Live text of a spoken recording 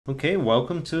Okay,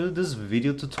 welcome to this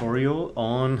video tutorial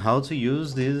on how to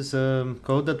use this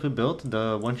code that we built,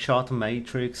 the one-shot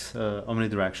matrix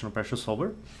omnidirectional pressure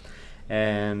solver.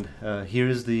 And here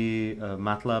is the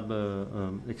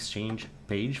Matlab exchange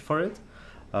page for it.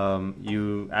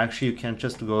 You can't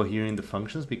just go here in the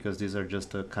functions because these are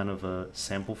just a kind of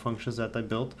sample functions that I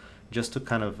built just to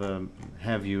kind of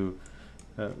have you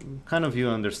you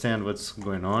understand what's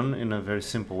going on in a very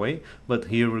simple way. But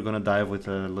here we're going to dive with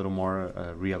a little more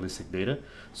realistic data.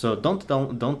 So don't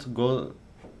go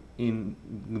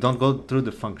through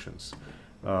the functions.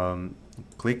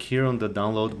 Click here on the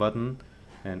download button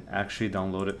and actually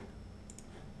download it.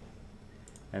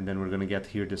 And then we're going to get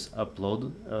here this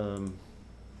upload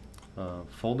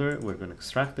folder. We're going to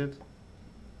extract it.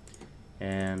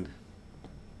 And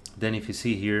then if you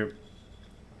see here,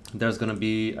 there's going to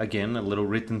be again a little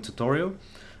written tutorial,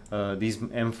 these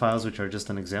M files, which are just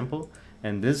an example,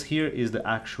 and this here is the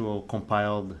actual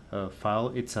compiled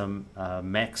file. It's a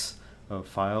max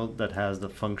file that has the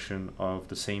function of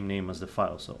the same name as the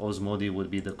file. So OSMODI would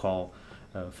be the call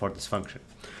for this function.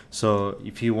 So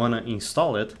if you want to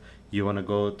install it, you want to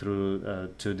go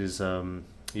through to this,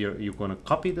 you're going to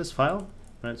copy this file,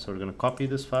 right? So we're going to copy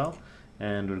this file,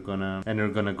 and we're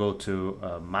gonna go to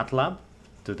Matlab,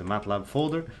 to the Matlab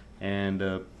folder, and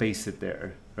paste it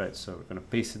there, right? So we're gonna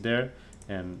paste it there,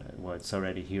 and well, it's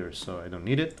already here, so I don't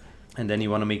need it. And then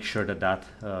you want to make sure that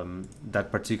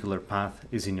that particular path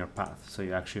is in your path. So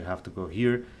you actually have to go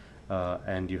here,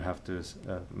 and you have to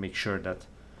make sure that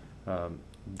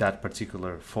that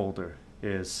particular folder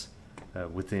is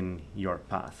within your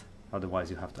path.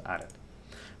 Otherwise, you have to add it.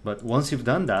 But once you've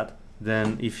done that,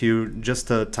 then if you just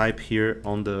type here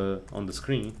on the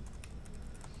screen,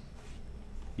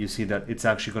 you see that it's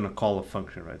actually going to call a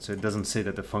function, right? So it doesn't say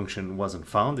that the function wasn't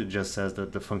found. It just says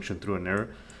that the function threw an error,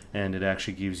 and it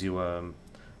actually gives you an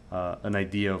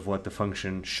idea of what the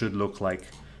function should look like,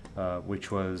 which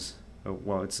was,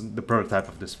 well, it's the prototype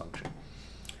of this function.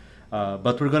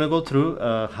 But we're going to go through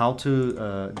how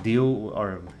to deal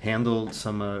or handle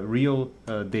some real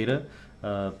data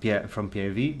from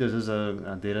PIV. This is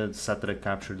a data set that I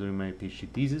captured during my PhD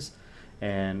thesis.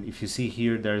 And if you see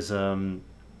here, there's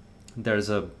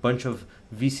a bunch of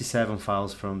VC7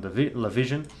 files from the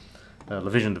LaVision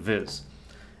the Viz,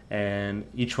 and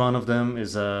each one of them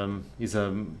is a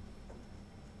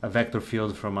vector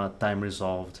field from a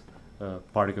time-resolved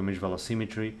particle image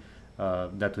velocimetry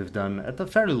that we've done at a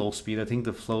fairly low speed. I think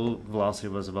the flow velocity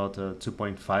was about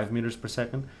 2.5 meters per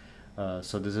second.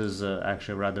 So this is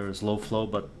actually a rather slow flow,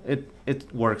 but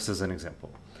it works as an example.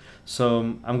 So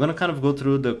I'm going to kind of go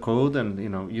through the code, and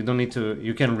you don't need to,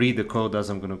 you can read the code as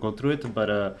I'm going to go through it,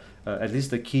 but at least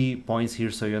the key points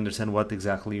here so you understand what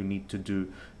exactly you need to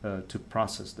do to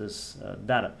process this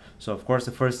data. So of course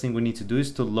the first thing we need to do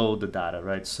is to load the data,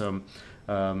 right? So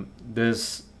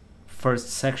this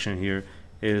first section here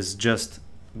is just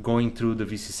going through the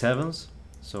VC7s.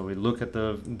 So we look at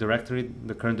the directory,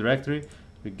 the current directory,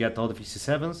 we get all the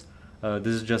VC7s.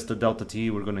 This is just the delta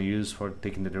T we're going to use for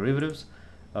taking the derivatives.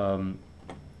 And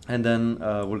then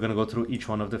we're going to go through each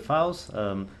one of the files.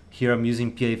 Here I'm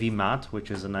using PIV mat, which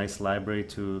is a nice library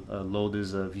to load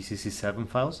these VCC7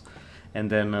 files. And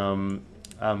then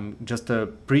just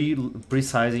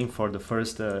pre-sizing for the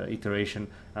first iteration,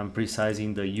 I'm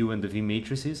pre-sizing the U and the V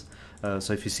matrices.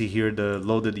 So if you see here the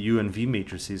loaded U and V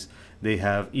matrices,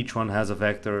 each one has a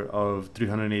vector of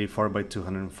 384 by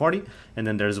 240, and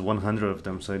then there's 100 of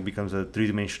them, so it becomes a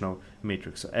three-dimensional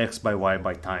matrix, so X by Y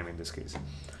by time in this case.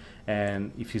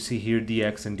 And if you see here,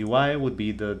 dx and dy would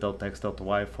be the delta X, delta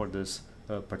Y for this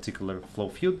particular flow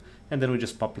field, and then we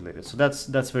just populate it. So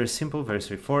that's very simple, very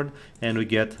straightforward, and we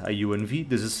get a U and V.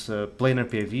 This is planar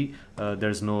PIV.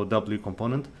 There's no W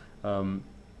component.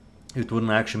 It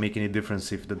wouldn't actually make any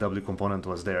difference if the W component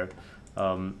was there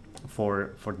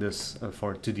for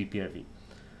 2D PIV.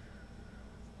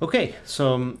 Okay,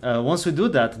 so once we do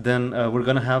that, then we're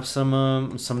gonna have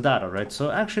some data, right?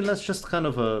 So actually, let's just kind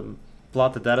of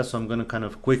plot the data. So I'm gonna kind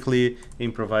of quickly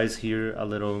improvise here a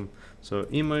little. So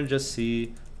image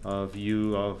SC of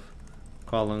U of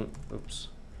column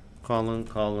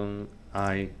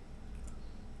I,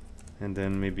 and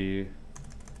then maybe,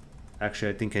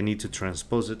 actually I think I need to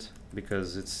transpose it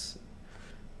because it's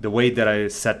the way that I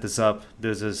set this up.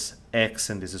 This is X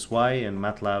and this is Y, and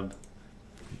Matlab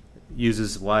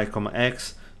uses Y,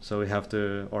 X, so we have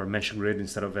to, or mesh grid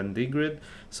instead of ND grid,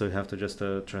 so we have to just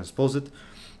transpose it,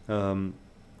 and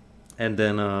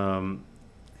then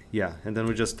yeah, and then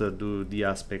we just do the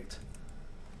aspect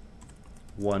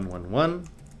 111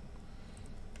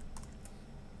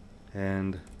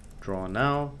 and draw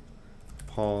now,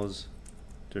 pause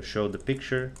to show the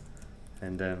picture,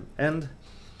 and then end.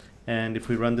 And if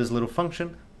we run this little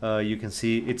function, you can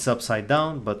see it's upside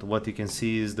down, but what you can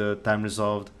see is the time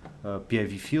resolved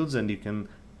PIV fields, and you can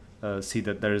see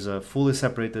that there is a fully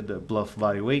separated bluff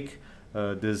body wake.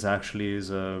 This actually is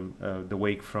the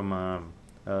wake from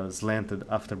a slanted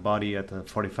after body at a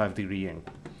 45-degree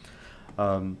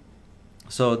angle.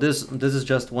 So this is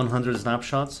just 100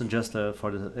 snapshots, and just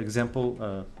for the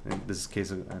example, in this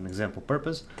case an example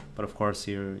purpose, but of course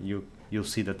here you'll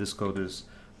see that this code is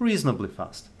reasonably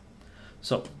fast.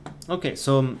 So okay,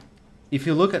 so if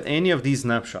you look at any of these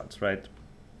snapshots, right,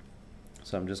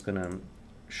 so I'm just gonna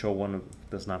show one of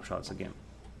the snapshots again.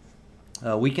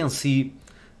 We can see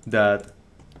that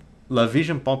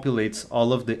LaVision populates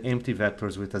all of the empty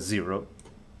vectors with a 0,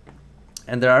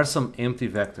 and there are some empty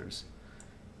vectors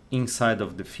inside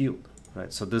of the field,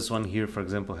 right? So this one here, for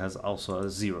example, has also a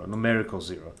 0, numerical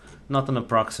 0, not an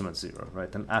approximate 0,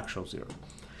 right? An actual 0.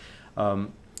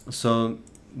 So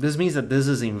this means that this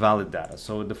is invalid data.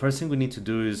 So the first thing we need to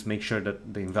do is make sure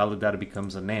that the invalid data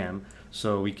becomes a NaN,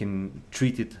 so we can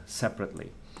treat it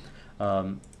separately.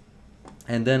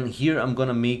 And then here I'm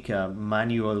gonna make a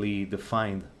manually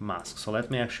defined mask. So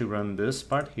let me actually run this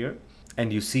part here,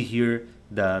 and you see here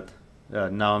that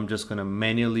now I'm just gonna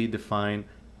manually define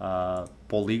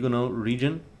polygonal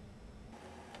region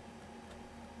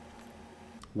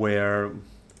where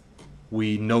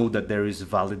we know that there is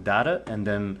valid data, and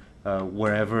then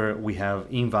wherever we have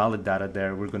invalid data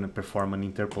there, we're going to perform an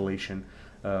interpolation,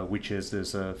 which is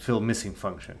this fill missing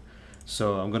function.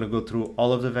 So I'm going to go through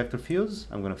all of the vector fields,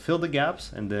 I'm going to fill the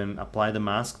gaps, and then apply the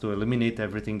mask to eliminate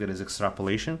everything that is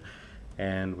extrapolation,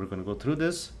 and we're going to go through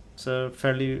this. It's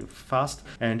fairly fast.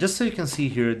 And just so you can see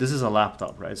here, this is a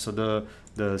laptop, right? So the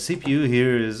CPU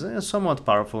here is somewhat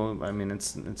powerful. I mean,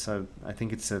 I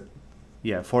think it's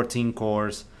 14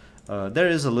 cores. There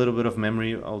is a little bit of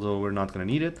memory, although we're not going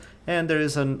to need it, and there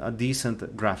is a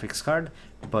decent graphics card,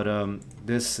 but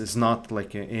this is not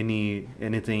like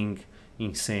anything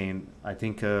insane. I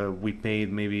think we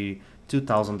paid maybe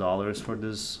 $2,000 for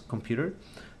this computer,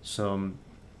 so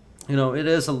you know, it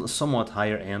is a somewhat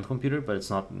higher end computer, but it's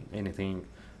not anything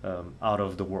out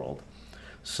of the world.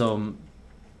 So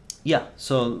yeah,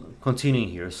 so continuing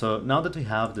here. So now that we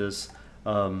have this,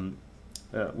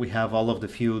 we have all of the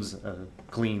fields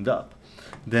cleaned up,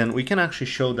 then we can actually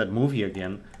show that movie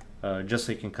again, just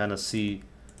so you can kind of see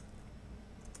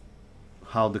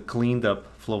how the cleaned up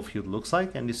flow field looks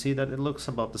like, and you see that it looks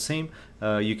about the same.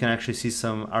 You can actually see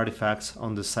some artifacts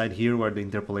on the side here where the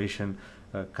interpolation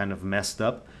kind of messed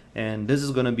up, and this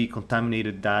is going to be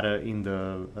contaminated data in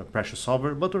the pressure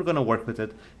solver, but we're going to work with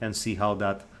it and see how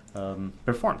that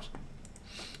performs.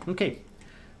 Okay,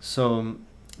 so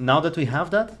now that we have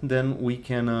that, then we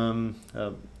can,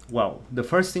 well, the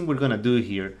first thing we're going to do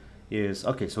here is,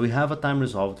 okay, so we have a time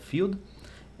resolved field,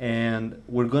 and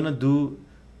we're going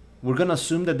to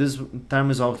assume that this time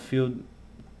resolved field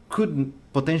could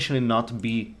potentially not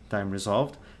be time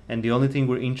resolved, and the only thing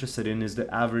we're interested in is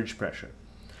the average pressure.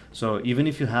 So even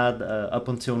if you had, up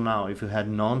until now, if you had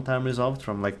non-time resolved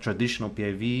from like traditional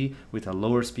PIV with a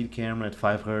lower speed camera at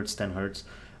 5 Hertz, 10 Hertz,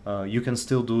 you can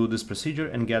still do this procedure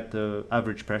and get the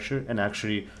average pressure. And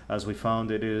actually, as we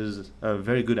found, it is a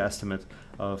very good estimate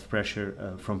of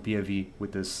pressure from PIV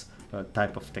with this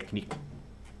type of technique.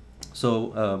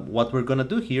 So what we're going to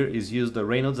do here is use the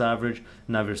Reynolds average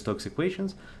Navier-Stokes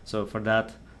equations. So for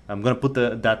that, I'm going to put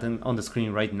that on the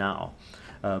screen right now.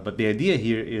 But the idea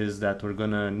here is that we're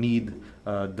going to need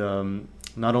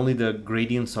not only the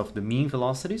gradients of the mean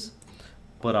velocities,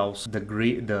 but also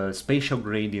the spatial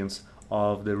gradients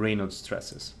of the Reynolds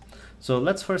stresses. So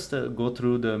let's first go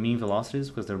through the mean velocities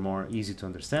because they're more easy to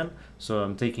understand. So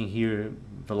I'm taking here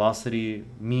velocity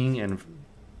mean and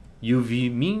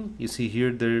UV mean. You see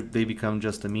here they become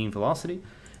just the mean velocity,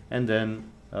 and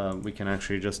then we can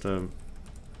actually just U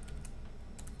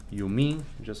mean,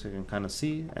 just so you can kind of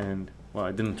see. And well,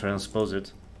 I didn't transpose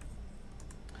it,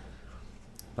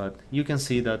 but you can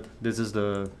see that this is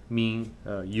the mean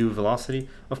U velocity.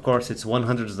 Of course, it's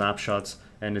 100 snapshots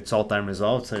and it's all time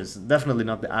resolved, so it's definitely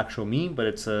not the actual mean, but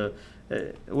it's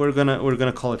we're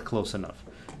gonna call it close enough,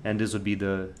 and this would be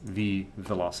the V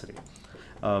velocity.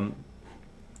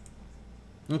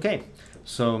 Okay,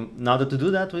 so now that to do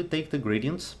that, we take the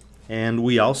gradients, and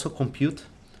we also compute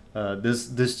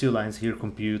these two lines here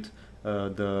compute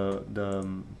the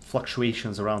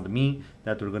fluctuations around the mean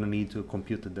that we're going to need to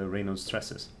compute the Reynolds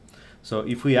stresses. So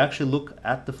if we actually look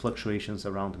at the fluctuations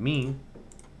around the mean,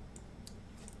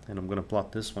 and I'm going to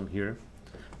plot this one here,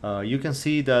 you can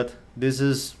see that this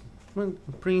is a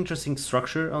pretty interesting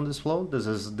structure on this flow. This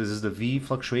is the V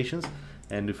fluctuations,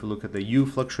 and if we look at the U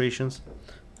fluctuations,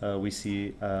 we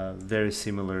see a very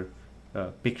similar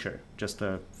picture. Just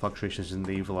the fluctuations in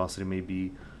the A velocity may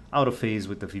be out of phase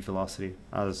with the V velocity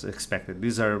as expected.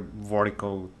 These are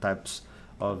vertical types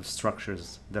of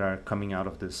structures that are coming out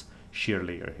of this shear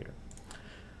layer here.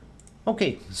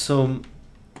 Okay, so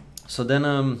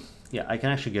then yeah, I can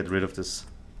actually get rid of this.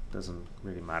 Doesn't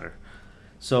really matter.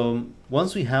 So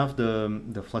once we have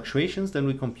the fluctuations, then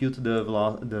we compute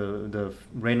the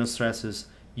Reynolds stresses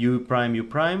U prime U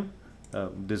prime.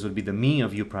 This would be the mean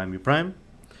of U prime U prime,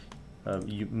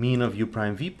 mean of U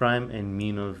prime V prime, and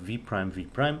mean of V prime V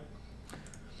prime.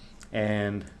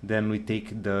 And then we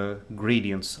take the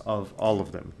gradients of all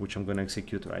of them, which I'm going to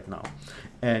execute right now.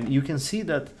 And you can see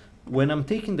that when I'm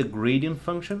taking the gradient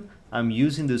function, I'm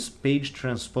using this page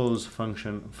transpose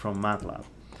function from Matlab.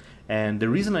 And the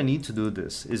reason I need to do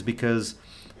this is because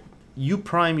U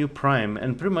prime,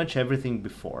 and pretty much everything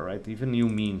before, right? Even U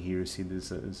mean here, you see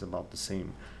this is about the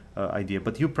same idea.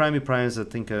 But U prime is, I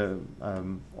think,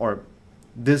 or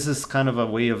this is kind of a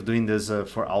way of doing this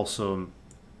for also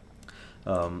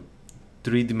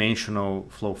three-dimensional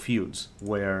flow fields,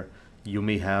 where you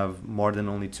may have more than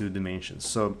only two dimensions.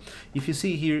 So if you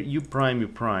see here, U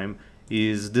prime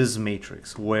is this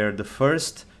matrix, where the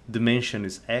first dimension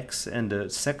is x and the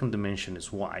second dimension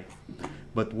is y.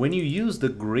 But when you use the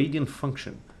gradient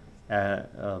function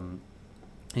in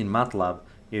MATLAB,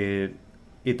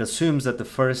 it assumes that the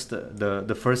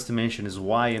first dimension is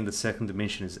y and the second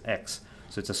dimension is x.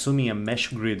 So it's assuming a mesh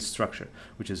grid structure,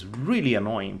 which is really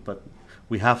annoying, but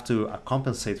we have to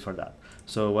compensate for that.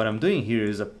 So what I'm doing here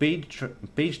is a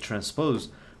page transpose,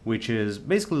 which is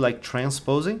basically like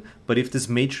transposing, but if this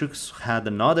matrix had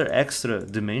another extra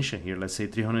dimension here, let's say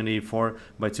 384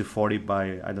 by 240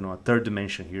 by, I don't know, a third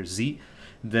dimension here, z,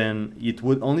 then it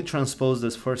would only transpose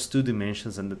those first two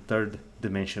dimensions and the third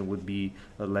dimension would be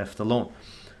left alone.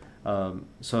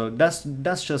 So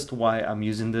that's just why I'm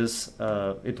using this.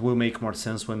 It will make more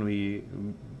sense when we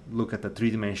look at the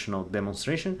three-dimensional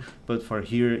demonstration, but for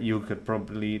here you could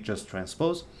probably just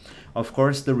transpose. Of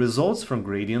course, the results from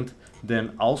gradient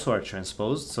then also are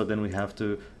transposed, so then we have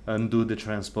to undo the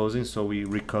transposing, so we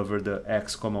recover the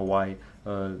x, y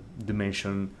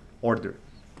dimension order.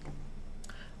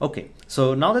 Okay,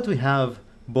 so now that we have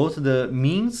both the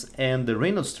means and the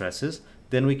Reynolds stresses,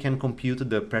 then we can compute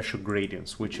the pressure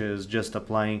gradients, which is just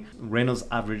applying Reynolds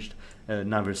averaged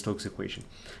Navier-Stokes equation.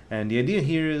 And the idea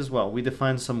here is, well, we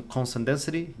define some constant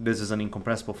density. This is an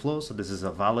incompressible flow, so this is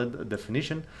a valid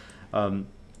definition. And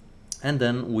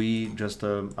then we just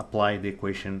apply the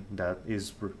equation that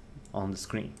is on the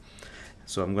screen.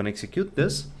 So I'm going to execute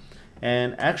this,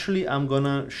 and actually I'm going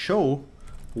to show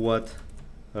what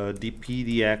dp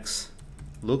dx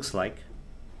looks like.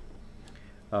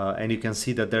 And you can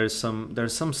see that there's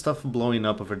some stuff blowing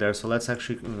up over there. So let's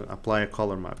actually apply a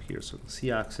color map here. So the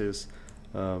c-axis,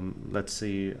 let's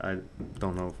see, I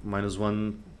don't know,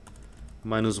 -1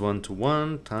 to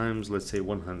 1 times, let's say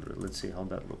 100. Let's see how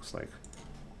that looks like.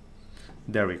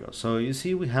 There we go. So you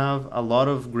see we have a lot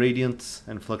of gradients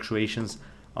and fluctuations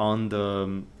on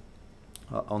the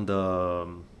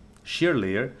shear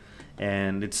layer,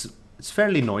 and it's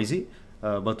fairly noisy.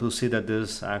 But we'll see that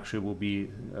this actually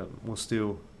will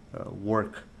still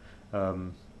work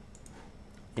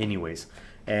anyways.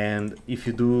 And if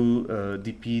you do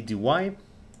dp dy,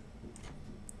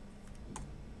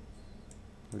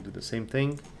 we do the same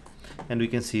thing, and we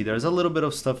can see there's a little bit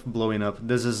of stuff blowing up.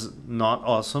 This is not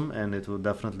awesome, and it will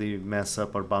definitely mess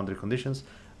up our boundary conditions.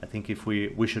 I think if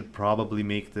we should probably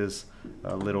make this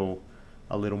a little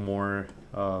more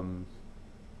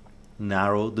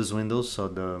narrow these windows, so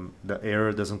the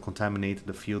air doesn't contaminate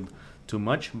the field too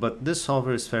much, but this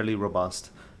solver is fairly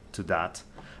robust to that.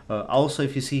 Also,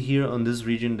 if you see here on this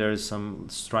region, there's some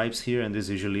stripes here, and this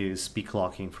usually is peak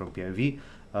locking from PIV.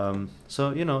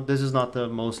 So, you know, this is not the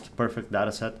most perfect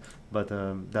data set, but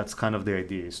that's kind of the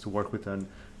idea, is to work with a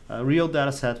real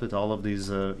data set with all of these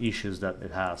issues that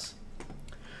it has.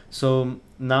 So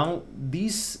now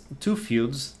these two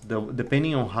fields,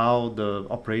 depending on how the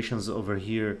operations over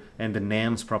here and the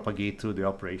nans propagate through the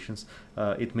operations,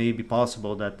 it may be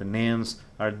possible that the nans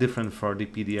are different for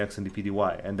dp dx and dp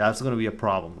dy, and that's going to be a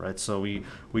problem, right? So we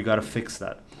got to fix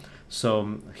that.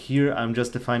 So here I'm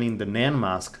just defining the nan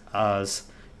mask as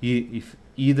if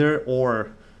either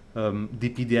or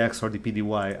dp dx or dp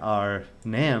dy are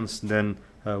nans, then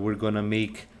we're going to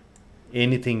make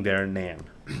anything there nan.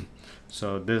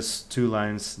 So these two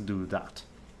lines do that.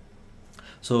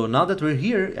 So now that we're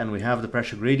here and we have the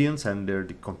pressure gradients and they're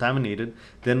decontaminated,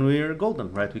 then we're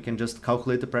golden, right? We can just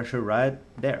calculate the pressure right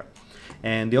there.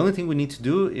 And the only thing we need to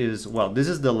do is, well, this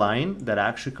is the line that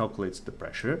actually calculates the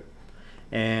pressure.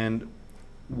 And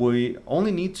we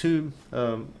only need to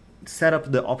set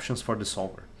up the options for the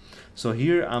solver. So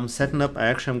here I'm setting up,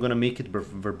 I'm going to make it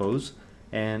verbose.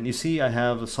 And you see I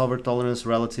have a solver tolerance,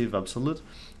 relative, absolute,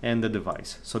 and the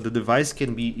device. So the device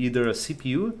can be either a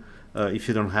CPU, if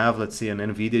you don't have, let's say, an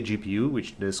NVIDIA GPU,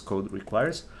 which this code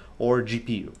requires, or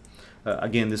GPU.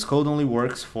 Again, this code only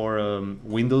works for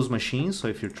Windows machines, so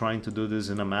if you're trying to do this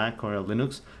in a Mac or a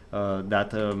Linux,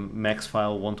 that max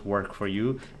file won't work for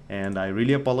you. And I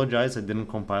really apologize, I didn't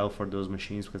compile for those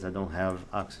machines because I don't have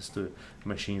access to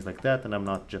machines like that, and I'm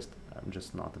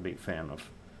just not a big fan of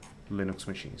Linux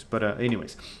machines. But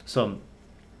anyways, so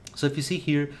if you see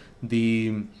here,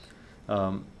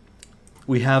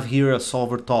 we have here a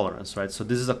solver tolerance, right? So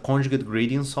this is a conjugate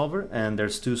gradient solver, and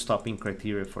there's two stopping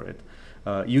criteria for it.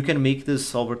 You can make this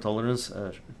solver tolerance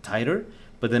tighter,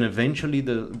 but then eventually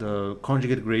the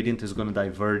conjugate gradient is going to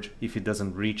diverge if it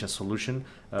doesn't reach a solution,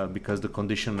 because the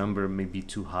condition number may be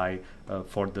too high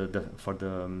for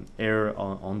the error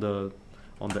on the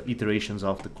iterations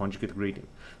of the conjugate gradient.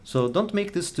 So don't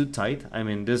make this too tight. I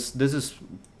mean, this is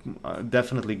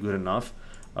definitely good enough,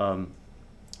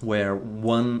 where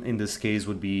 1 in this case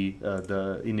would be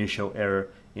the initial error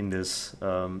in this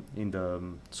in the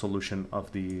solution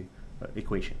of the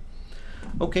equation.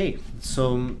 Okay,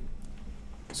 so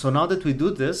now that we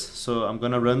do this, so I'm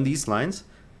gonna run these lines,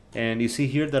 and you see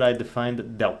here that I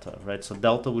defined delta, right? So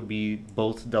delta would be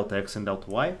both delta x and delta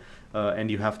y,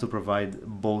 and you have to provide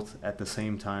both at the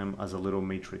same time as a little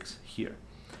matrix here.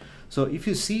 So if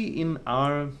you see in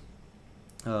our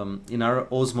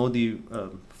OSMODI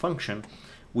function,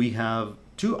 we have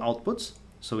two outputs.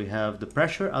 So we have the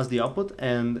pressure as the output,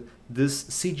 and this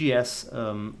CGS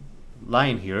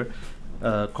line here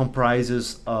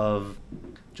comprises of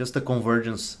just the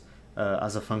convergence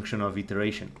as a function of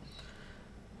iteration.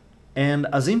 And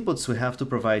as inputs, we have to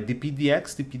provide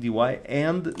dpdx, dpdy,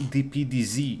 and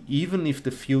dpdz, even if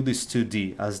the field is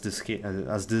 2D,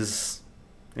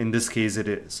 in this case it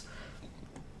is.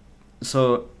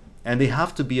 So, and they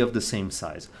have to be of the same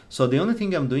size. So the only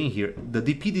thing I'm doing here, the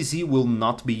dpdz will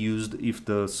not be used if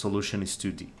the solution is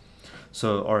 2D.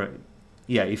 So, or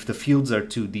yeah, if the fields are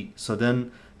 2D. So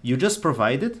then you just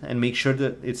provide it and make sure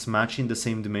that it's matching the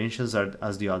same dimensions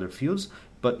as the other fields,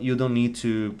 but you don't need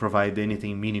to provide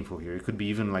anything meaningful here. It could be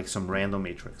even like some random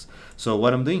matrix. So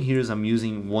what I'm doing here is I'm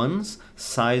using 1's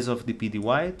size of the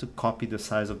PDY to copy the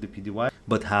size of the PDY,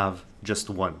 but have just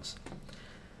 1's.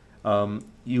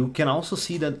 You can also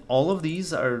see that all of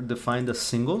these are defined as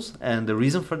singles, and the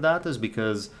reason for that is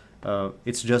because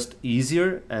it's just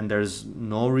easier, and there's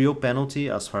no real penalty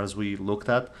as far as we looked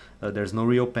at. There's no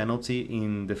real penalty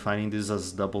in defining these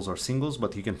as doubles or singles,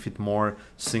 but you can fit more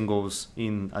singles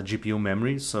in a GPU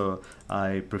memory, so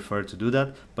I prefer to do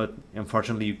that. But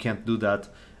unfortunately, you can't do that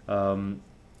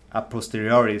a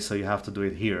posteriori, so you have to do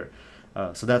it here.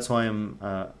 So that's why I'm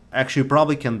actually, you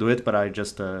probably can do it, but I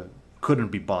just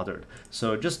couldn't be bothered.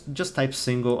 So just type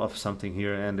single of something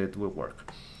here and it will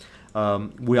work.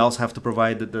 We also have to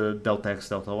provide the delta x,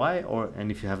 delta y,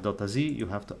 and if you have delta z, you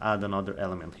have to add another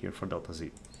element here for delta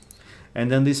z. And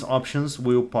then these options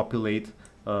will populate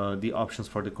the options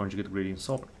for the conjugate gradient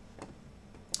solver.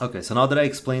 Okay, so now that I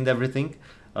explained everything,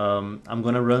 I'm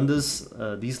gonna run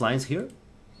these lines here.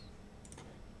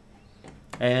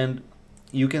 And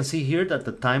you can see here that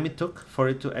the time it took for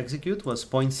it to execute was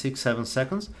 0.67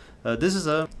 seconds. This is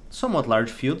a somewhat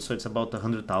large field, so it's about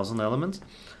 100,000 elements.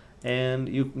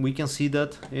 And we can see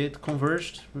that it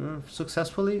converged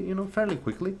successfully, fairly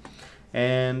quickly.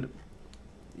 And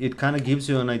it kind of gives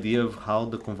you an idea of how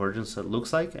the convergence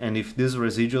looks like. And if these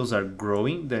residuals are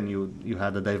growing, then you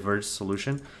had a diverged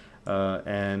solution.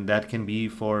 And that can be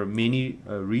for many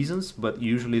reasons, but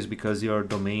usually it's because your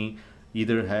domain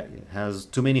either has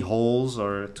too many holes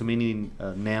or too many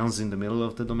nans in the middle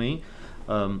of the domain.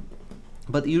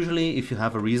 But usually if you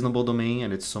have a reasonable domain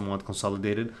and it's somewhat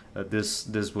consolidated,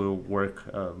 this will work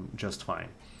just fine.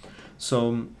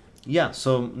 So yeah,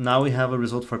 so now we have a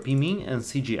result for P-mean and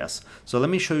CGS. So let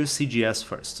me show you CGS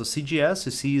first. So CGS,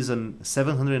 you see, is a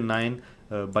 709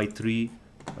 by 3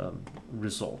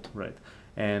 result, right?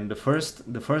 And the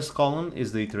first column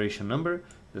is the iteration number,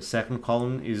 the second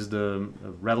column is the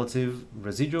relative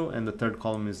residual, and the third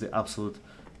column is the absolute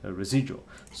residual.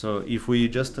 So if we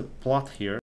just plot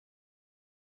here,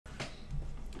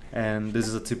 and this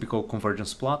is a typical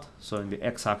convergence plot. So in the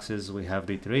x-axis we have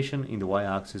the iteration, in the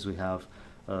y-axis we have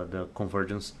the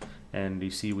convergence, and you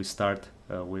see we start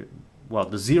with, well,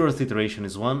 the 0th iteration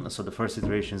is 1, so the first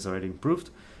iteration is already improved,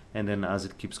 and then as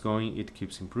it keeps going, it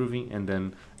keeps improving, and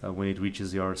then when it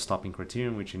reaches your stopping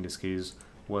criterion, which in this case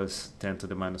was 10 to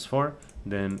the minus 4,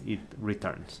 then it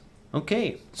returns.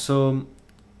 Okay, so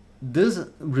this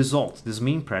result, this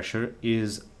mean pressure,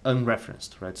 is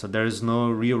unreferenced, right? So there is no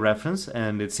real reference,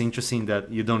 and it's interesting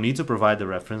that you don't need to provide the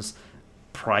reference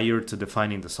prior to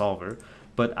defining the solver,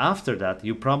 but after that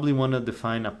you probably want to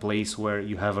define a place where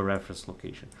you have a reference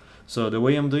location. So the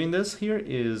way I'm doing this here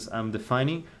is I'm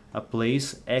defining a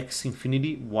place x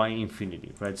infinity, y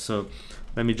infinity, right? So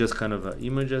let me just kind of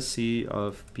image a C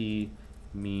of P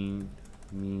mean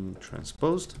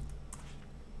transposed,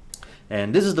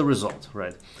 and this is the result,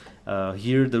 right?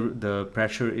 Here the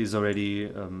pressure is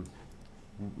already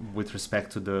with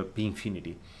respect to the P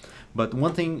infinity. But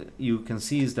one thing you can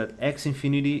see is that x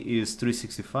infinity is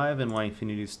 365 and y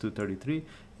infinity is 233,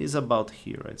 is about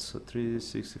here, right? So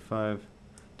 365,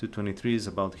 223 is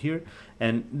about here.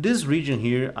 And this region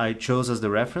here I chose as the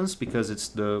reference because it's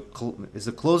the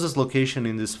closest location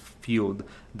in this field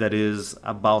that is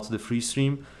about the free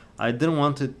stream. I didn't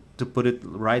want to put it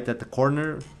right at the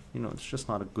corner. You know, it's just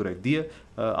not a good idea,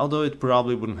 although it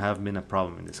probably wouldn't have been a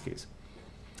problem in this case.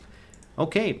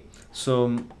 Okay,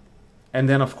 so, and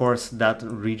then of course that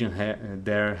region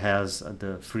there has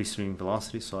the free stream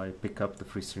velocity, so I pick up the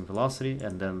free stream velocity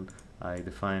and then I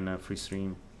define a free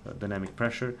stream dynamic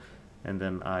pressure, and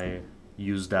then I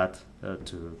use that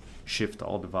to shift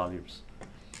all the values.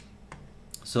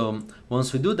 So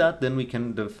once we do that, then we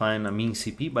can define a mean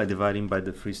CP by dividing by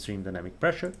the free stream dynamic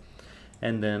pressure.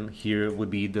 And then here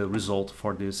would be the result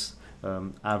for this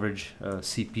average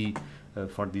CP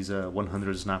for these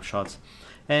 100 snapshots.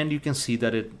 And you can see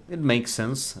that it makes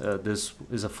sense. This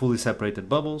is a fully separated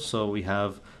bubble, so we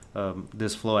have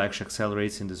this flow actually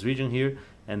accelerates in this region here,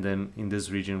 and then in this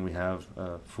region we have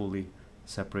a fully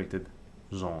separated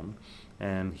zone.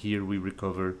 And here we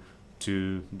recover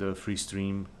to the free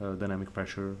stream dynamic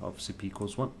pressure of CP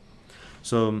equals 1.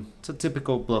 So it's a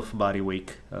typical bluff body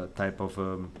wake type of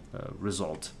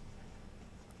result.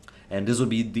 And this would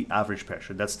be the average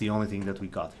pressure. That's the only thing that we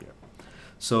got here.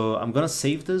 So I'm gonna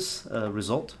save this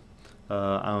result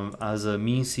as a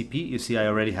mean CP. You see I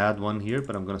already had one here,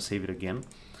 but I'm gonna save it again,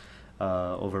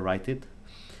 overwrite it.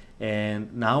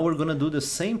 And now we're gonna do the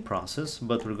same process,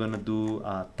 but we're gonna do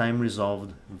a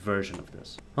time-resolved version of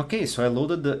this. Okay, so I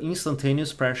loaded the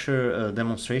instantaneous pressure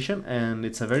demonstration, and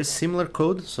it's a very similar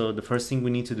code. So the first thing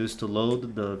we need to do is to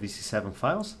load the VC7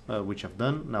 files, which I've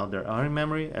done. Now they are in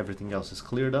memory, everything else is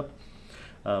cleared up.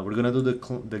 We're gonna do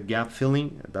the gap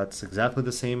filling. That's exactly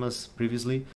the same as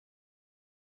previously.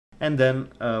 And then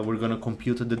we're gonna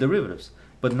compute the derivatives.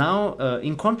 But now,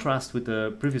 in contrast with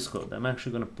the previous code, I'm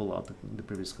actually going to pull out the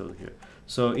previous code here.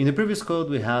 So in the previous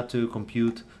code, we had to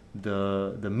compute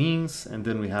the means, and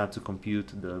then we had to compute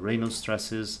the Reynolds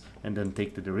stresses, and then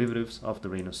take the derivatives of the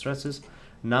Reynolds stresses.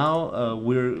 Now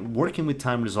we're working with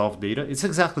time-resolved data. It's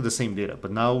exactly the same data,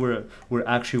 but now we're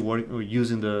actually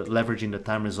leveraging the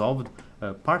time-resolved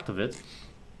part of it.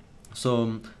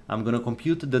 So I'm going to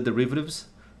compute the derivatives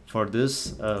for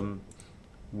this.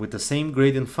 With the same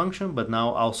gradient function, but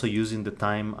now also using the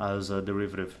time as a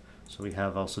derivative. So we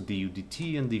have also du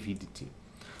dt and dv dt.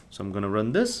 So I'm going to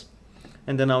run this,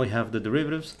 and then now we have the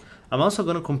derivatives. I'm also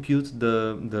going to compute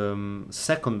the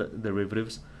second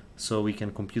derivatives, so we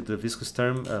can compute the viscous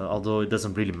term, although it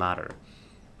doesn't really matter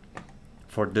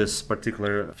for this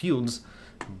particular fields,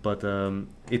 but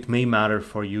it may matter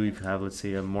for you if you have, let's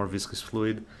say, a more viscous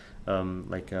fluid.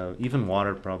 Even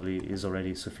water probably is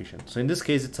already sufficient. So in this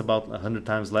case, it's about 100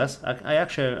 times less.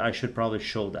 I should probably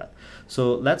show that.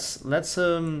 So let's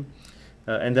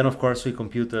and then of course we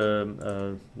compute.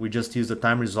 We just use the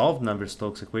time-resolved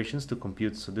Navier-Stokes equations to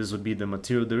compute. So this would be the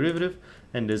material derivative,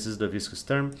 and this is the viscous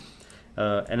term.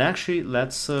 And actually,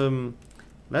 let's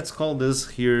call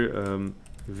this here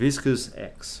viscous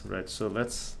x, right? So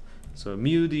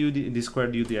mu du d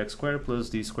squared du dx squared plus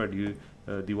d squared du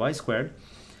dy squared.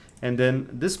 And then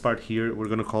this part here, we're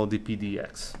going to call dp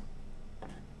dx.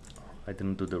 I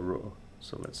didn't do the rho,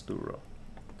 so let's do rho.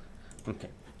 Okay.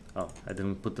 Oh, I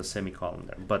didn't put the semicolon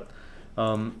there. But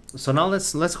so now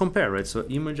let's compare, right? So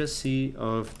image C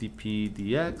of dp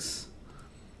dx.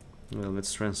 Well,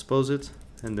 let's transpose it,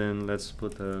 and then let's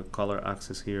put a color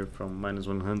axis here from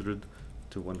 -100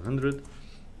 to 100.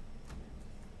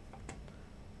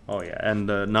 Oh yeah, and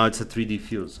now it's a 3D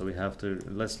field, so we have to.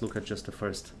 Let's look at just the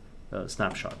first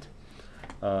snapshot,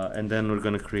 and then we're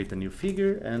going to create a new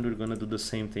figure, and we're going to do the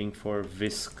same thing for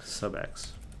visc sub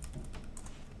x.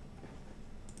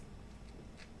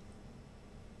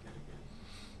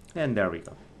 And there we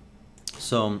go.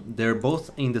 So they're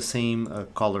both in the same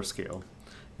color scale,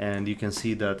 and you can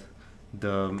see that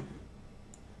the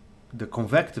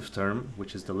convective term,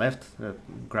 which is the left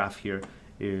graph here,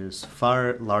 is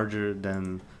far larger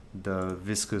than the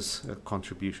viscous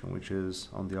contribution, which is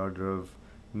on the order of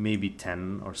maybe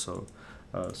 10 or so.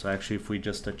 So actually, if we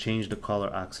just change the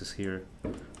color axis here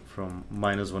from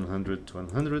 -100 to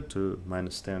 100 to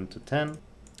 -10 to 10,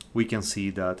 we can see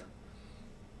that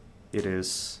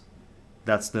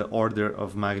that's the order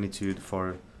of magnitude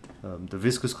for the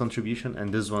viscous contribution,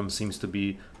 and this one seems to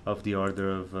be of the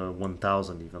order of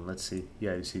 1000 even. Let's see.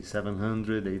 Yeah, you see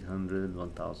 700, 800,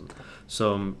 1000.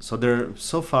 So they're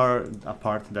so far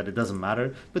apart that it doesn't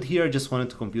matter, but here I just wanted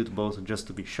to compute both just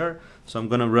to be sure. So I'm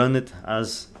gonna run it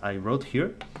as I wrote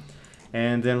here,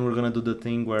 and then we're gonna do the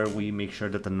thing where we make sure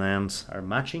that the nands are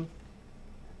matching,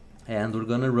 and we're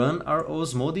gonna run our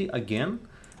OSMODI again,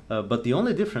 but the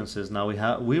only difference is now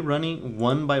we're running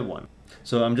one by one.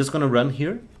 So I'm just gonna run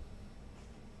here,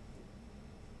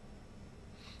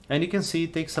 and you can see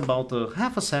it takes about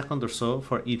half a second or so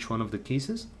for each one of the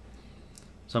cases.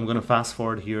 So I'm gonna fast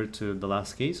forward here to the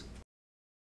last case.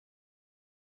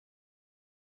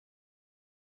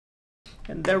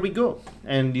 And there we go.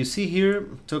 And you see here,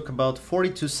 it took about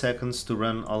 42 seconds to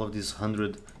run all of these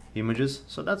 100 images.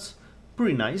 So that's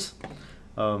pretty nice.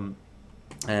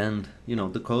 And you know,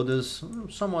 the code is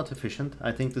somewhat efficient.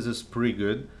 I think this is pretty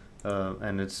good,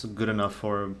 and it's good enough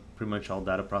for pretty much all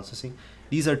data processing.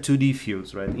 These are 2D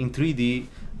fields, right? In 3D,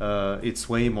 it's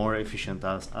way more efficient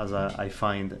as I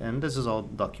find, and this is all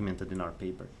documented in our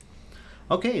paper.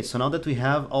 Okay, so now that we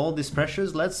have all these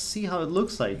pressures, let's see how it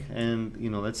looks like, and you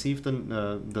know, let's see if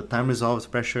the time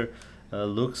resolved pressure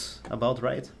looks about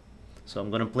right. So I'm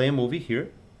gonna play a movie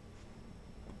here,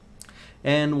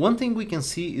 and one thing we can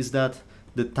see is that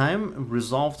the time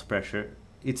resolved pressure,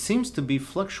 it seems to be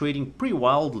fluctuating pretty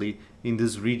wildly in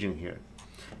this region here.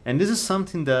 And this is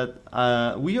something that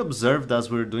we observed as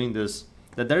we were doing this,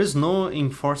 that there is no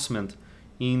enforcement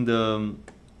in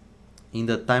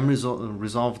the time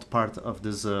resolved part of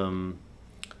this.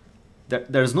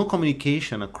 There's no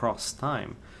communication across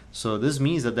time. So this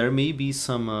means that there may be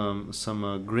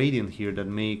some gradient here that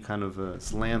may kind of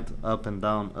slant up and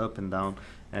down,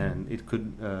 and it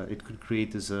could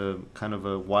create this kind of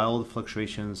wild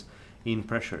fluctuations in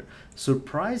pressure.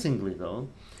 Surprisingly though,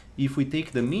 if we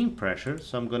take the mean pressure,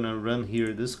 so I'm gonna run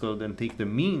here this code and take the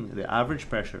mean, the average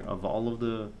pressure of all of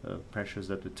the pressures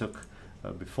that we took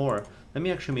before. Let me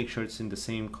actually make sure it's in the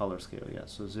same color scale. Yeah,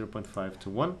 so 0.5 to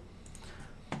 1.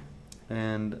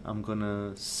 And I'm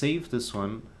gonna save this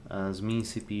one as mean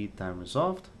CP time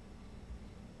resolved.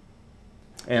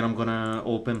 And I'm gonna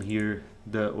open here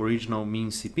the original mean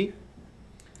CP.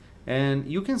 And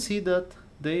you can see that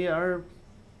they are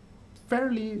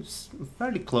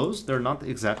fairly close. They're not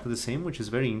exactly the same, which is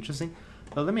very interesting.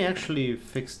 But let me actually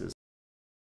fix this.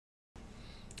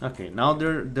 Okay, now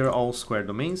they're all square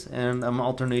domains, and I'm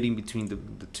alternating between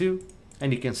the two,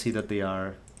 and you can see that they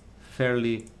are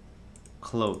fairly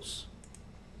close.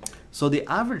 So the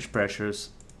average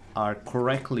pressures are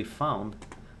correctly found,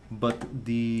 but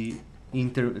the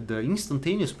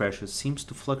instantaneous pressure seems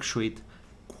to fluctuate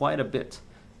quite a bit.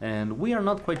 And we are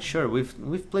not quite sure.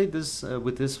 We've played this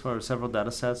with this for several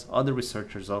data sets. Other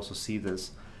researchers also see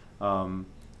this,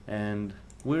 and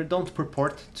we don't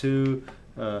purport to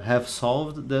have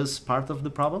solved this part of the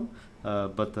problem,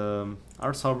 but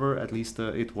our solver, at least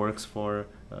it works for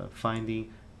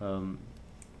finding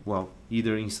well,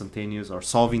 either instantaneous or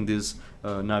solving these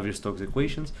Navier-Stokes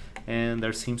equations, and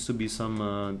there seems to be some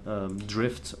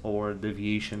drift or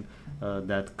deviation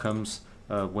that comes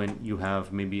when you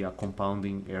have maybe a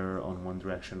compounding error on one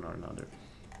direction or another.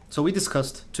 So we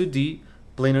discussed 2D,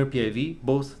 planar PIV,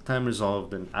 both time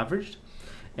resolved and averaged.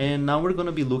 And now we're going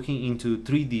to be looking into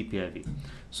 3D PIV.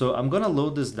 So I'm going to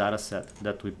load this data set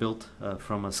that we built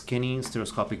from a scanning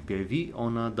stereoscopic PIV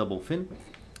on a double fin.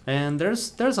 And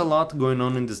there's a lot going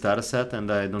on in this data set, and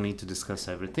I don't need to discuss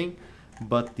everything.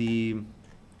 But the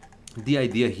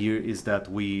idea here is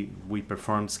that we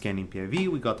performed scanning PIV.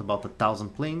 We got about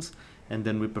 1,000 planes, and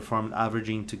then we performed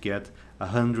averaging to get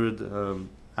 100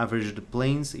 averaged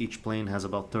planes. Each plane has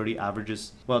about 30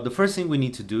 averages. Well, the first thing we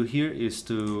need to do here is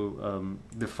to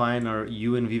define our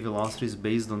U and V velocities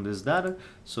based on this data.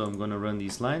 So I'm going to run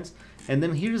these lines. And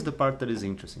then here's the part that is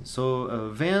interesting.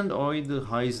 So Van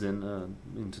Ooyen-Huisden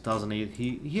in 2008,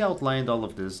 he outlined all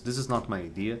of this. This is not my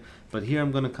idea, but here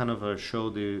I'm going to kind of show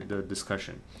the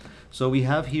discussion. So we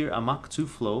have here a Mach 2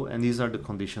 flow, and these are the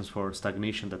conditions for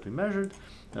stagnation that we measured.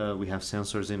 We have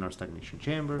sensors in our stagnation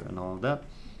chamber and all of that.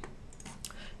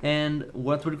 And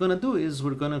what we're going to do is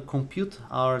we're going to compute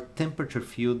our temperature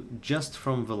field just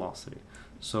from velocity.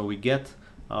 So we get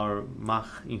our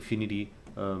Mach infinity,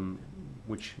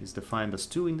 which is defined as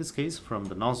 2 in this case, from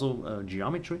the nozzle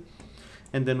geometry.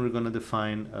 And then we're going to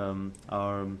define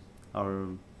our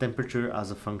temperature as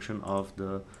a function of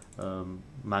the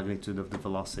magnitude of the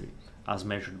velocity. as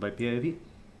measured by PIV.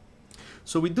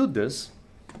 So we do this,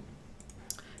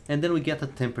 and then we get a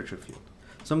temperature field.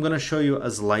 So I'm going to show you a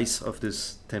slice of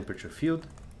this temperature field.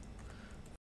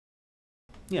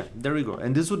 Yeah, there we go.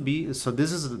 And this would be, so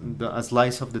this is a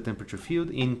slice of the temperature field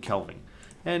in Kelvin.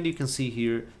 And you can see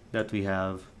here that we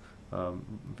have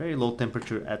very low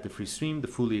temperature at the free stream, the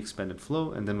fully expanded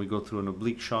flow, and then we go through an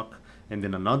oblique shock, and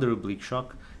then another oblique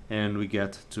shock, and we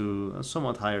get to a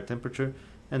somewhat higher temperature.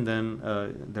 And then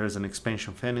there's an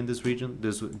expansion fan in this region.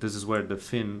 This is where the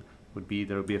fin would be.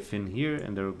 There will be a fin here,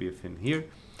 and there will be a fin here,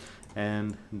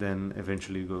 and then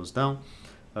eventually it goes down,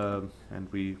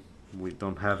 and we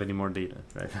don't have any more data,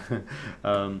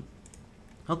 right?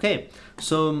 Okay,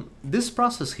 so this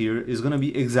process here is going to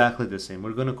be exactly the same.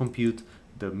 We're going to compute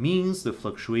the means, the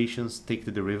fluctuations, take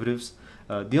the derivatives.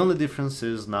 The only difference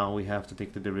is now we have to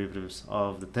take the derivatives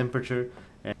of the temperature.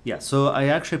 And yeah, so I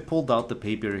actually pulled out the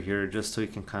paper here just so you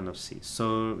can kind of see.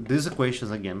 So these equations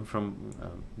again from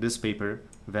this paper,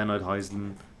 Van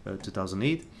Oudhuizen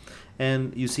 2008,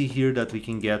 and you see here that we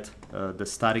can get the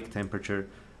static temperature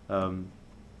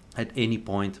at any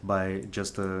point by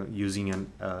just using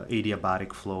an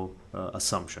adiabatic flow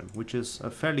assumption, which is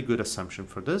a fairly good assumption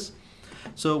for this.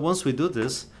 So once we do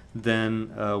this,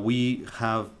 then we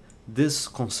have this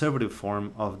conservative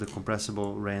form of the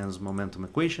compressible Rans momentum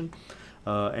equation.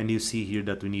 And you see here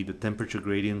that we need the temperature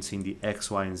gradients in the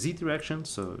x, y, and z direction.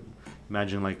 So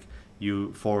imagine like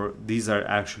these are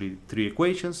actually three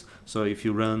equations. So if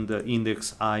you run the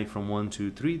index I from 1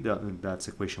 to 3, that's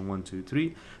equation 1, 2,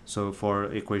 3. So for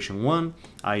equation 1,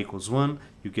 I equals 1,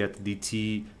 you get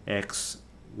dt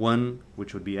x1,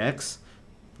 which would be x,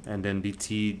 and then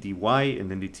dt dy, and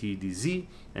then dt dz,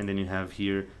 and then you have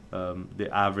here the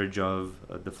average of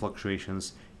the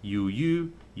fluctuations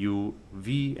uu,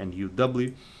 uv, and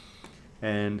uw,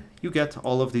 and you get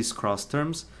all of these cross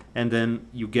terms. And then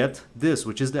you get this,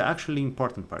 which is the actually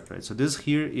important part, right? So this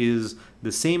here is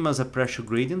the same as a pressure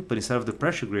gradient, but instead of the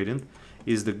pressure gradient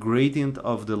is the gradient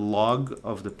of the log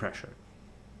of the pressure.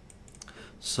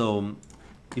 So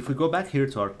if we go back here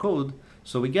to our code,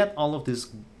 so we get all of these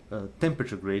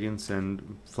temperature gradients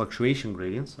and fluctuation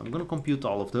gradients. I'm going to compute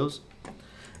all of those.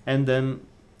 And then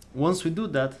once we do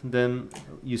that, then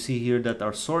you see here that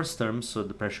our source terms, so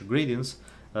the pressure gradients,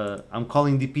 I'm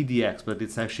calling dp dx, but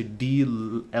it's actually d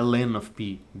ln of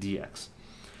p dx,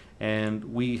 and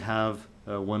we have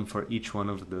one for each one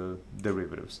of the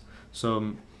derivatives.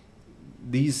 So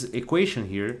this equation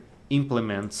here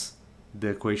implements the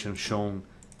equation shown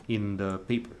in the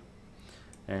paper,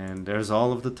 and there's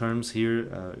all of the terms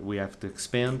here. We have to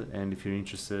expand, and if you're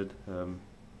interested,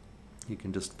 you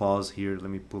can just pause here. Let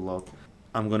me pull out.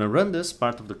 I'm gonna run this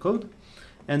part of the code.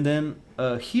 And then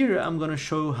here I'm going to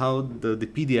show how the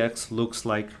PDX looks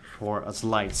like for a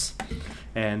slice.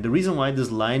 And the reason why this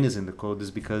line is in the code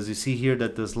is because you see here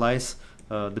that the slice,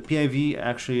 the PIV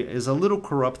actually is a little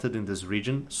corrupted in this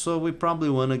region. So we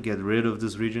probably want to get rid of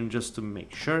this region just to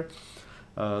make sure.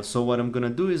 So what I'm going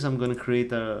to do is I'm going to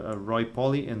create a Roy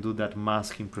poly and do that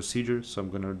masking procedure. So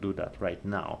I'm going to do that right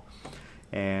now.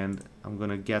 And I'm going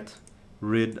to get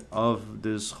rid of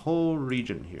this whole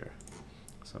region here.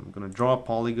 So I'm going to draw a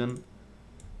polygon,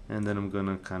 and then I'm going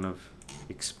to kind of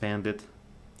expand it,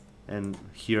 and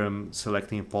here I'm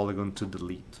selecting a polygon to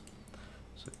delete.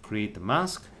 So create the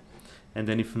mask, and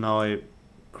then if now I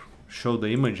show the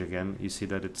image again, you see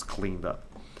that it's cleaned up.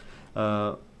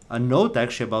 A note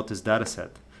actually about this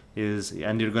dataset is,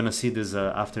 and you're going to see this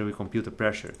after we compute the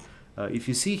pressure, if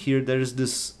you see here, there is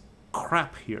this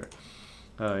crap here.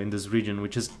 In this region,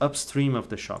 which is upstream of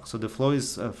the shock. So the flow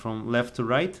is from left to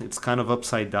right. It's kind of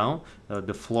upside down.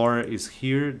 The floor is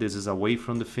here. This is away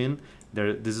from the fin.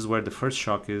 This is where the first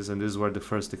shock is, and this is where the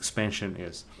first expansion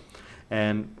is.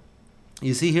 And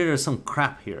you see here there's some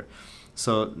crap here.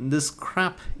 So this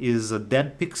crap is a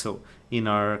dead pixel in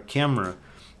our camera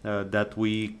that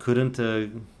we couldn't,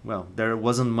 well, there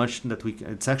wasn't much that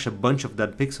it's actually a bunch of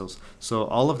dead pixels. So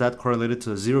all of that correlated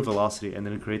to a zero velocity, and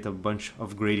then create a bunch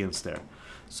of gradients there.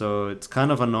 So it's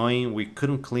kind of annoying. We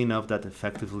couldn't clean up that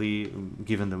effectively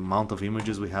given the amount of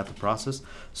images we had to process.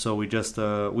 So we just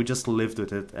lived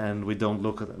with it, and we don't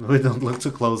look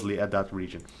too closely at that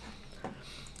region.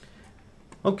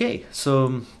 Okay,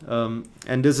 so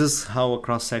and this is how a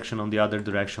cross section on the other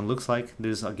direction looks like.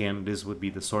 This again, this would be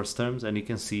the source terms, and you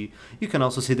can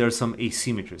also see there's some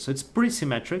asymmetry. So it's pretty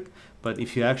symmetric, but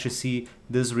if you actually see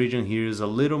this region here is a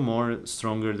little more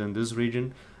stronger than this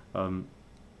region.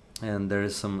 And there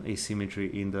is some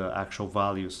asymmetry in the actual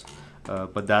values,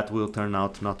 but that will turn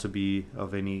out not to be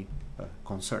of any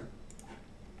concern.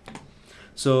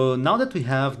 So now that we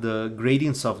have the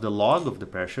gradients of the log of the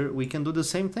pressure, we can do the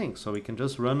same thing. So we can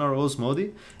just run our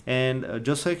OSMODI, and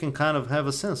just so you can kind of have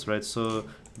a sense, right? So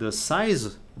the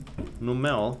size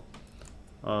numel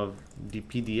of the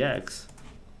PDX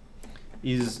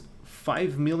is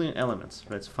 5 million elements,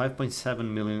 right? It's 5.7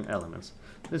 million elements.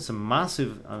 It's a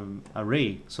massive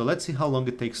array. So let's see how long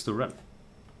it takes to run.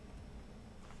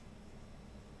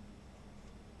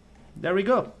 There we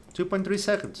go, 2.3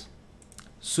 seconds.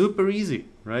 Super easy,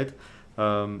 right?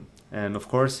 And of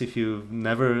course, if you've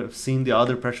never seen the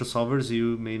other pressure solvers,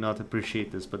 you may not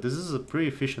appreciate this, but this is a pretty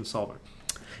efficient solver.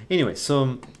 Anyway,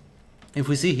 so if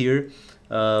we see here,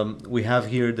 we have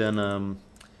here then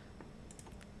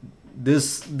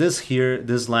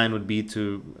this line would be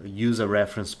to use a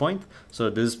reference point.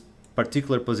 So this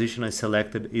particular position I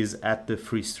selected is at the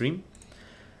free stream.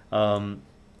 And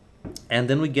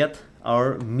then we get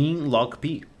our mean log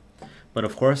P. But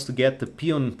of course, to get the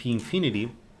P on P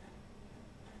infinity,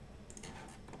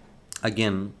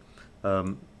 again,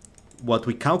 what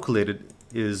we calculated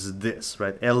is this,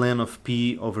 right? ln of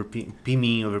P over P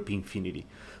mean over P infinity.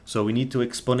 So we need to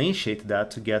exponentiate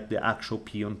that to get the actual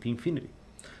P on P infinity.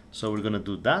 So we're gonna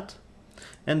do that,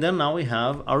 and then now we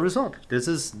have our result. This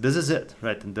is it,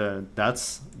 right? And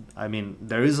I mean,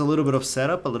 there is a little bit of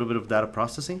setup, a little bit of data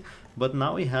processing, but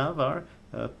now we have our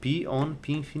P on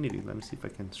P infinity. Let me see if I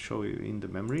can show you in the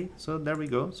memory. So there we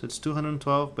go. So it's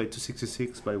 212 by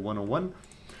 266 by 101.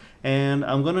 And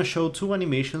I'm gonna show two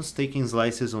animations taking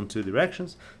slices on two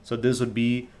directions. So this would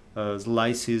be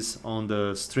slices on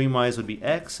the streamwise would be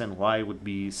X and Y would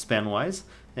be spanwise.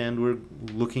 And we're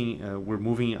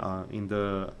moving in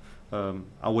the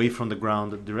away from the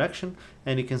ground direction,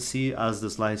 and you can see as the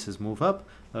slices move up,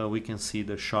 we can see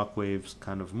the shock waves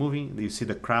kind of moving. You see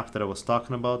the crap that I was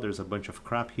talking about. There's a bunch of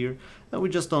crap here, and we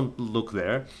just don't look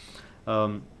there.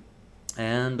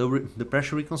 And the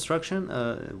pressure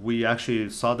reconstruction, we actually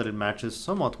saw that it matches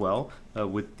somewhat well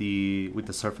with the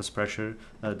surface pressure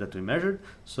that we measured.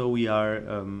 So we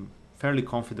are fairly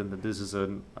confident that this is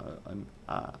an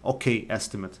okay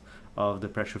estimate of the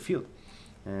pressure field.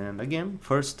 And again,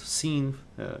 first seen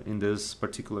in this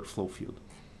particular flow field.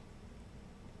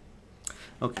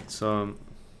 Okay, so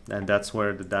and that's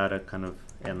where the data kind of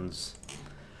ends.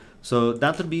 So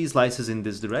that would be slices in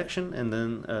this direction, and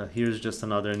then here's just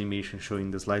another animation showing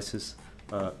the slices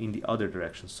in the other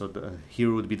direction. So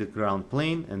here would be the ground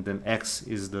plane, and then X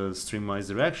is the streamwise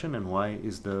direction, and Y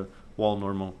is the wall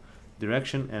normal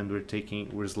direction, and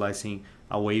we're slicing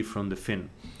away from the fin.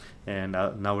 And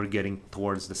now we're getting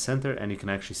towards the center, and you can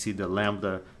actually see the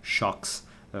lambda shocks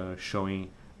showing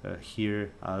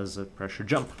here as a pressure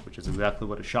jump, which is exactly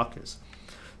what a shock is.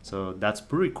 So that's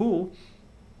pretty cool.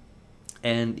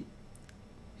 And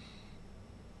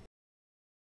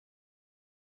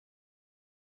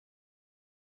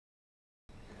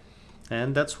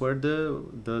that's where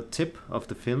the tip of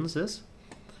the fins is,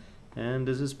 and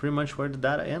this is pretty much where the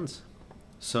data ends.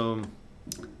 So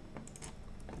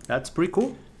that's pretty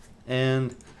cool,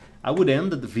 and I would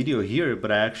end the video here,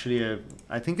 but I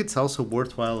think it's also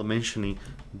worthwhile mentioning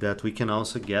that we can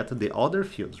also get the other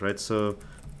fields, right? So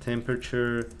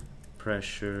temperature,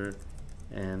 pressure,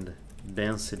 and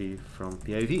density from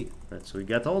PIV, right? So we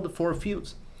get all the four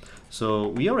fields. So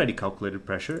we already calculated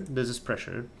pressure. This is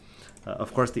pressure.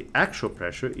 Of course, the actual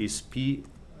pressure is P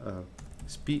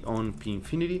on P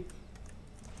infinity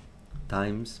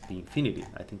times P infinity.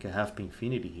 I think I have P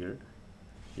infinity here.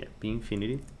 Yeah, P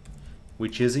infinity,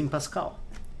 which is in Pascal.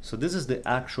 So this is the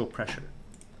actual pressure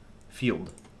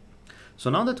field. So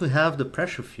now that we have the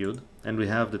pressure field and we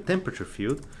have the temperature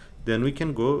field, then we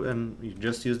can go and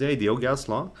just use the ideal gas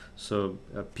law. So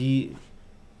P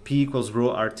equals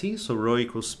rho RT, so rho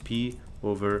equals P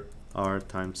over R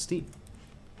times T.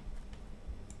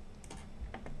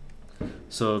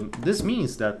 So this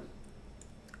means that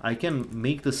I can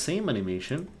make the same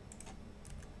animation.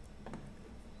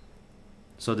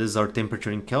 So this is our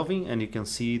temperature in Kelvin, and you can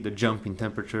see the jump in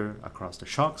temperature across the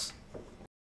shocks.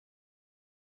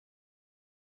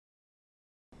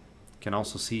 You can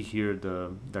also see here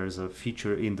there's a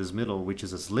feature in this middle, which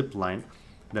is a slip line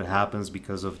that happens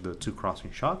because of the two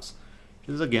crossing shocks,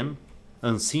 which is again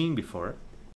unseen before.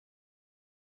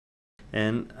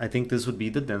 And I think this would be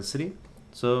the density.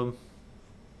 So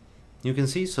you can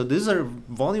see, so these are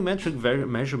volumetric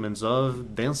measurements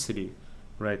of density,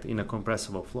 right, in a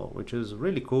compressible flow, which is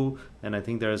really cool. And I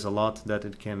think there is a lot that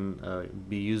it can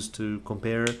be used to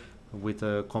compare with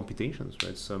computations,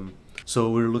 right? So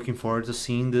we're looking forward to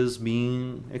seeing this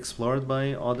being explored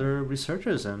by other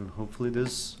researchers, and hopefully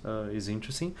this is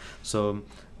interesting. So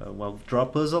well,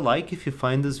 drop us a like if you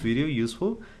find this video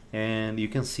useful, and you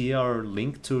can see our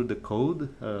link to the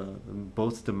code,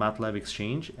 both the Matlab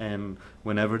exchange and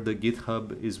whenever the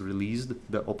GitHub is released,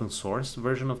 the open source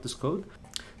version of this code.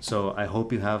 So I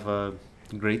hope you have a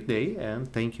great day,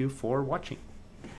 and thank you for watching.